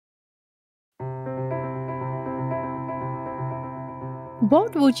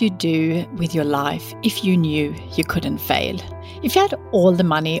What would you do with your life if you knew you couldn't fail? If you had all the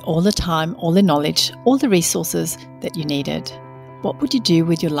money, all the time, all the knowledge, all the resources that you needed, what would you do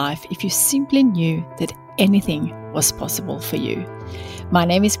with your life if you simply knew that anything was possible for you? My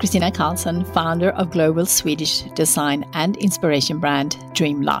name is Kristina Karlsson, founder of global Swedish design and inspiration brand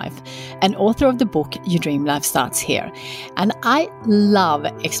Dream Life, and author of the book Your Dream Life Starts Here. And I love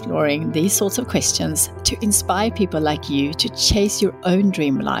exploring these sorts of questions to inspire people like you to chase your own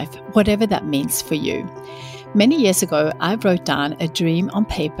dream life, whatever that means for you. Many years ago, I wrote down a dream on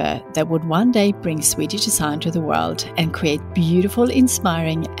paper that would one day bring Swedish design to the world and create beautiful,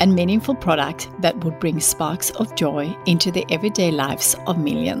 inspiring, and meaningful product that would bring sparks of joy into the everyday lives of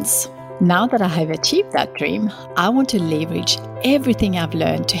millions. Now that I have achieved that dream, I want to leverage everything I've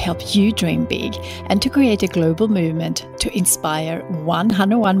learned to help you dream big and to create a global movement to inspire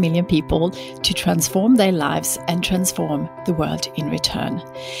 101 million people to transform their lives and transform the world in return.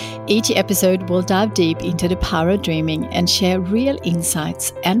 Each episode will dive deep into the power of dreaming and share real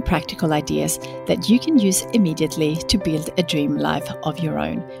insights and practical ideas that you can use immediately to build a dream life of your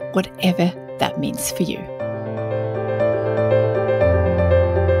own, whatever that means for you.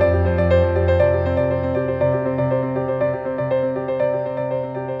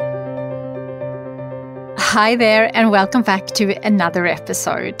 Hi there, and welcome back to another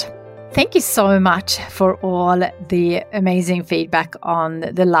episode. Thank you so much for all the amazing feedback on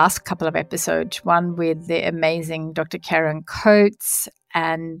the last couple of episodes, one with the amazing Dr. Karen Coates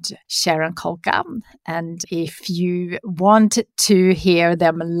and Sharon Kolka. And if you want to hear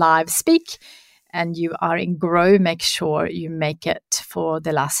them live speak and you are in Grow, make sure you make it for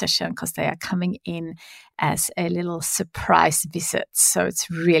the last session because they are coming in as a little surprise visit. So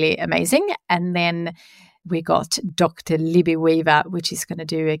it's really amazing. And then we got Dr. Libby Weaver, which is going to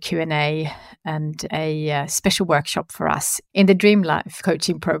do a Q&A and a special workshop for us in the Dream Life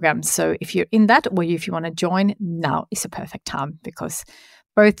coaching program. So if you're in that or if you want to join, now is a perfect time because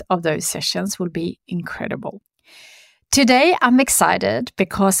both of those sessions will be incredible. Today, I'm excited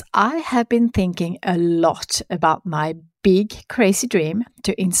because I have been thinking a lot about my big, crazy dream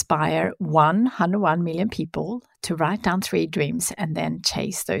to inspire 101 million people to write down 3 dreams and then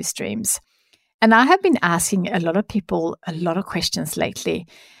chase those dreams. And I have been asking a lot of people a lot of questions lately.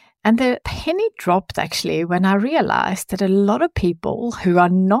 And the penny dropped actually when I realized that a lot of people who are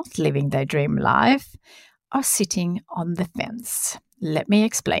not living their dream life are sitting on the fence. Let me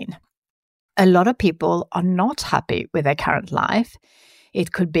explain. A lot of people are not happy with their current life.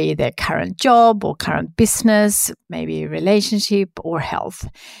 It could be their current job or current business, maybe a relationship or health.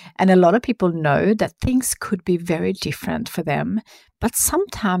 And a lot of people know that things could be very different for them, but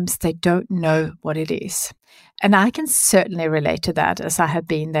sometimes they don't know what it is. And I can certainly relate to that as I have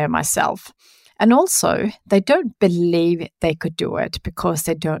been there myself. And also, they don't believe they could do it because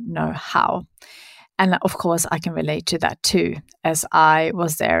they don't know how. And of course, I can relate to that too, as I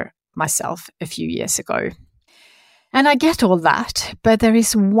was there myself a few years ago. And I get all that, but there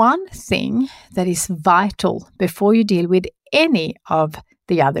is one thing that is vital before you deal with any of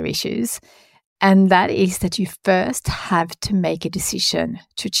the other issues, and that is that you first have to make a decision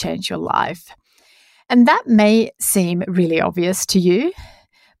to change your life. And that may seem really obvious to you,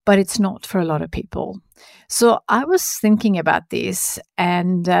 but it's not for a lot of people. So I was thinking about this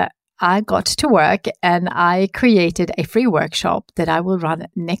and I got to work and I created a free workshop that I will run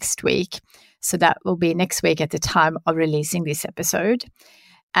next week. So that will be next week at the time of releasing this episode.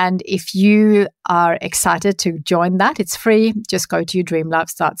 And if you are excited to join that, it's free. Just go to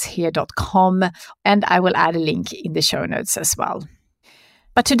yourdreamlifestartshere.com and I will add a link in the show notes as well.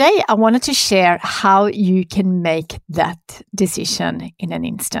 But today I wanted to share how you can make that decision in an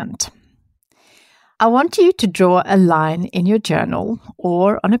instant. I want you to draw a line in your journal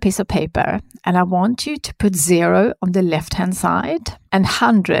or on a piece of paper, and I want you to put 0 on the left-hand side and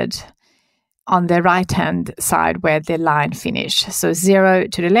 100 on the right-hand side where the line finishes. So 0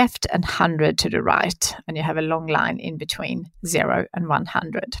 to the left and 100 to the right. And you have a long line in between 0 and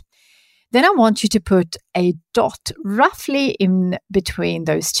 100. Then I want you to put a dot roughly in between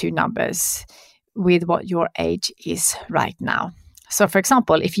those two numbers with what your age is right now. So for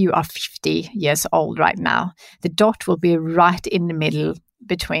example, if you are 50 years old right now, the dot will be right in the middle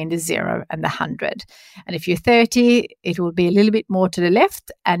between the 0 and the 100. And if you're 30, it will be a little bit more to the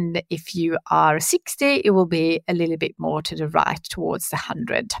left. And if you are 60, it will be a little bit more to the right towards the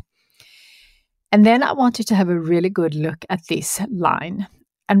 100. And then I want you to have a really good look at this line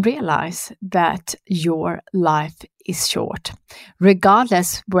and realize that your life is short,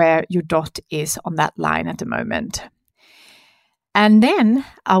 regardless where your dot is on that line at the moment. And then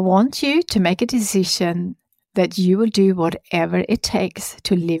I want you to make a decision that you will do whatever it takes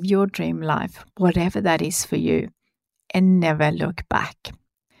to live your dream life, whatever that is for you, and never look back.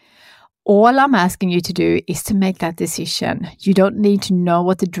 All I'm asking you to do is to make that decision. You don't need to know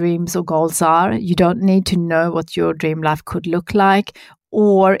what the dreams or goals are. You don't need to know what your dream life could look like.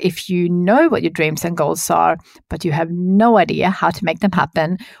 Or if you know what your dreams and goals are, but you have no idea how to make them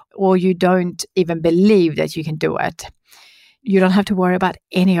happen, or you don't even believe that you can do it. You don't have to worry about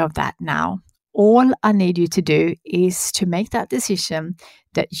any of that now. All I need you to do is to make that decision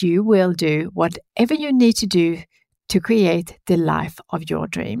that you will do whatever you need to do to create the life of your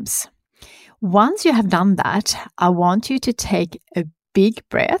dreams. Once you have done that, I want you to take a big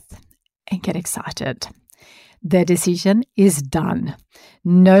breath and get excited. The decision is done.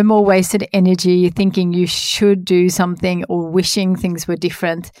 No more wasted energy thinking you should do something or wishing things were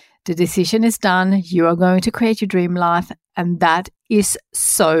different. The decision is done. You are going to create your dream life, and that is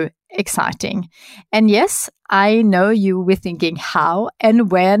so exciting. And yes, I know you were thinking how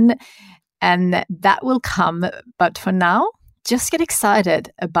and when, and that will come. But for now, just get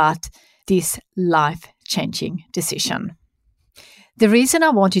excited about this life-changing decision. The reason I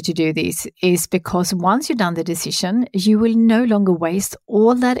want you to do this is because once you've done the decision, you will no longer waste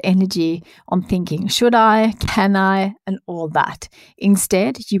all that energy on thinking, should I, can I, and all that.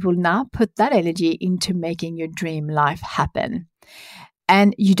 Instead, you will now put that energy into making your dream life happen.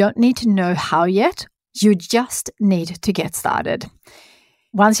 And you don't need to know how yet, you just need to get started.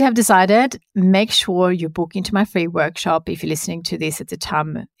 Once you have decided, make sure you book into my free workshop if you're listening to this at the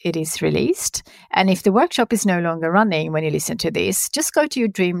time it is released. And if the workshop is no longer running when you listen to this, just go to your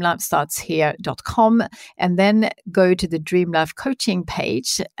dreamlifestartshere.com and then go to the Dream Life Coaching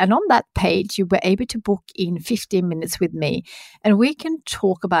page. And on that page, you were able to book in 15 minutes with me, and we can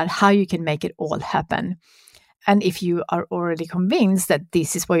talk about how you can make it all happen. And if you are already convinced that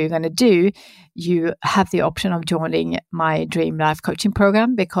this is what you're going to do, you have the option of joining my Dream Life Coaching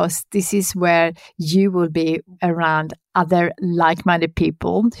program, because this is where you will be around other like-minded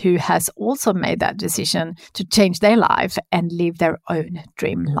people who has also made that decision to change their life and live their own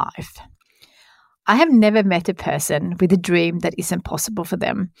dream life. I have never met a person with a dream that isn't possible for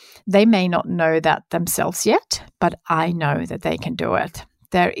them. They may not know that themselves yet, but I know that they can do it.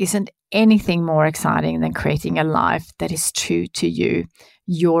 There isn't anything more exciting than creating a life that is true to you,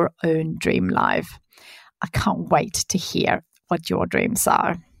 your own dream life. I can't wait to hear what your dreams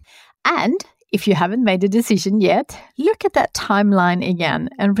are. And if you haven't made a decision yet, look at that timeline again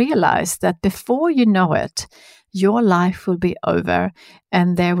and realize that before you know it, your life will be over,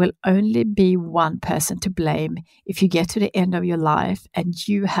 and there will only be one person to blame if you get to the end of your life and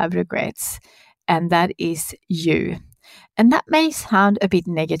you have regrets, and that is you. And that may sound a bit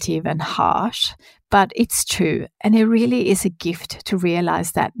negative and harsh, but it's true. And it really is a gift to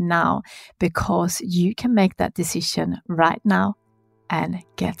realize that now, because you can make that decision right now and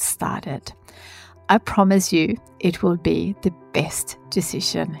get started. I promise you, it will be the best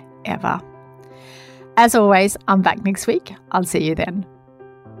decision ever. As always, I'm back next week. I'll see you then.